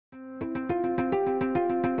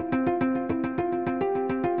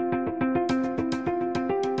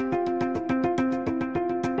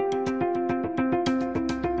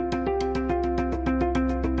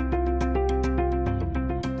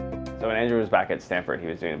Andrew was back at Stanford. He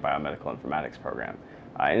was doing a biomedical informatics program.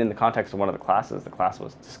 And in the context of one of the class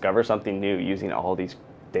was discover something new using all these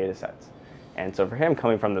data sets. And so for him,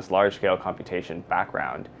 coming from this large-scale computation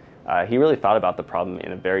background, he really thought about the problem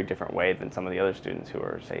in a very different way than some of the other students who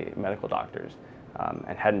were, say, medical doctors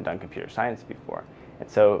and hadn't done computer science before. And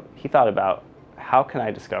so he thought about, how can I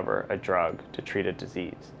discover a drug to treat a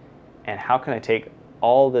disease? And how can I take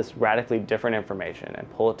all this radically different information and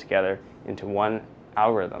pull it together into one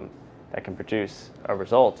algorithm that can produce a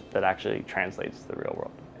result that actually translates to the real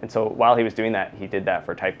world? And so while he was doing that, he did that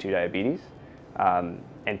for type 2 diabetes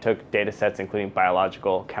and took data sets including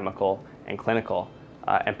biological, chemical, and clinical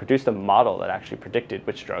and produced a model that actually predicted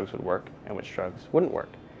which drugs would work and which drugs wouldn't work.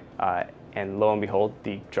 And lo and behold,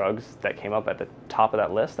 the drugs that came up at the top of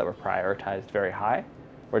that list that were prioritized very high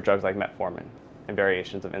were drugs like metformin and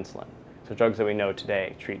variations of insulin. So drugs that we know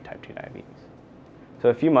today treat type 2 diabetes. So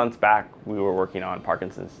a few months back, we were working on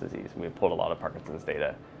Parkinson's disease, and we pulled a lot of Parkinson's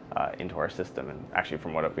data into our system. And actually,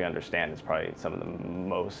 from what we understand, it's probably some of the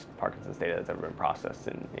most Parkinson's data that's ever been processed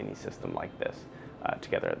in any system like this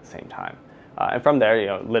together at the same time. And from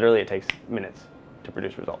there, literally it takes minutes to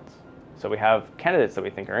produce results. So we have candidates that we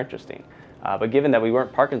think are interesting. But given that we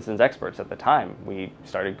weren't Parkinson's experts at the time, we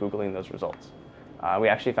started Googling those results. We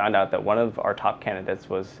actually found out that one of our top candidates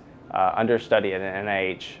was under study at an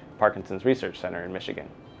NIH Parkinson's Research Center in Michigan.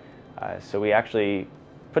 So we actually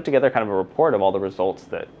put together kind of a report of all the results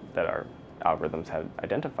that our algorithms had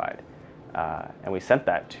identified. And we sent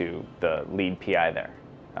that to the lead PI there,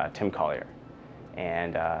 Tim Collier.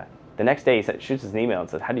 And the next day he shoots us an email and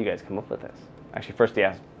says, how do you guys come up with this? Actually, first he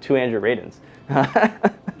asked 2 Andrew Radins.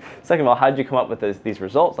 Second of all, how did you come up with these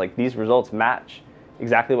results? Like, these results match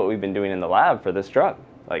exactly what we've been doing in the lab for this drug.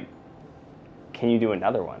 Like, can you do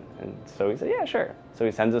another one? And so he said, yeah, sure. So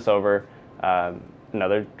he sends us over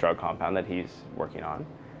another drug compound that he's working on.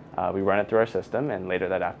 We run it through our system, and later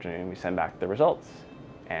that afternoon we send back the results.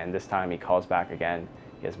 And this time he calls back again.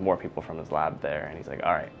 He has more people from his lab there, and he's like,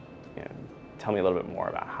 all right, tell me a little bit more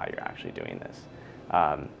about how you're actually doing this.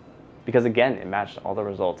 Because again, it matched all the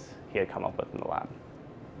results he had come up with in the lab.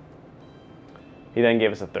 He then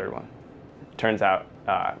gave us a third one. Turns out,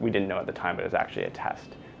 we didn't know at the time, but it was actually a test.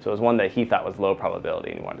 So it was one that he thought was low probability,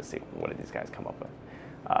 and he wanted to see what did these guys come up with.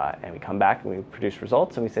 And we come back and we produce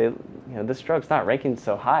results, and we say, this drug's not ranking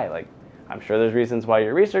so high. Like, I'm sure there's reasons why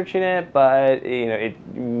you're researching it, but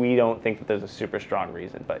we don't think that there's a super strong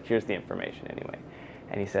reason. But here's the information anyway.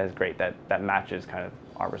 And he says, great, that matches kind of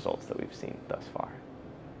our results that we've seen thus far.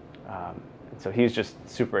 And so he's just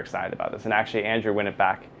super excited about this. And actually, Andrew went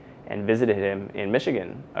back and visited him in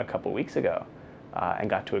Michigan a couple weeks ago and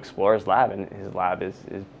got to explore his lab. And his lab is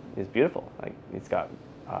beautiful. Like, he's got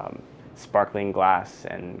sparkling glass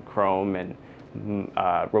and chrome and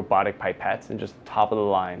robotic pipettes and just top of the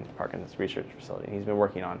line Parkinson's research facility. And he's been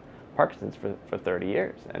working on Parkinson's for 30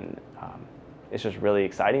 years. And it's just really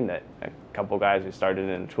exciting that a couple guys who started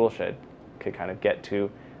in a tool shed could kind of get to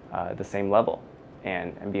the same level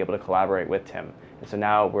and be able to collaborate with Tim. And so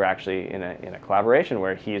now we're actually in a collaboration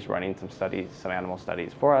where he's running some studies, some animal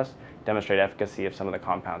studies for us, demonstrate efficacy of some of the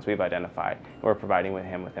compounds we've identified, and we're providing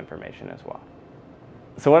him with information as well.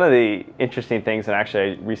 So one of the interesting things, and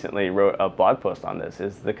actually I recently wrote a blog post on this,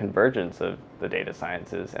 is the convergence of the data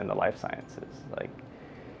sciences and the life sciences. Like,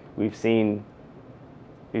 we've seen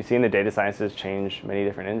the data sciences change many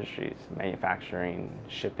different industries: manufacturing,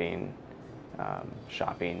 shipping,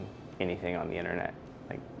 shopping, anything on the internet.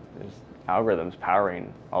 Like, there's algorithms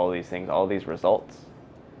powering all of these things, all of these results.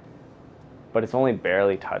 But it's only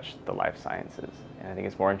barely touched the life sciences. And I think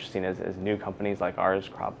it's more interesting as new companies like ours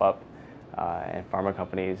crop up and pharma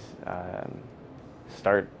companies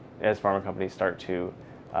start to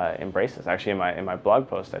embrace this. Actually, in my blog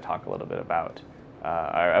post, I talk a little bit about,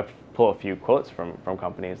 I pull a few quotes from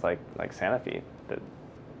companies like Sanofi that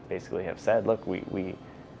basically have said, look, we're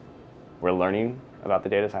learning about the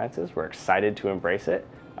data sciences, we're excited to embrace it,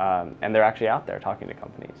 and they're actually out there talking to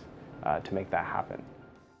companies to make that happen.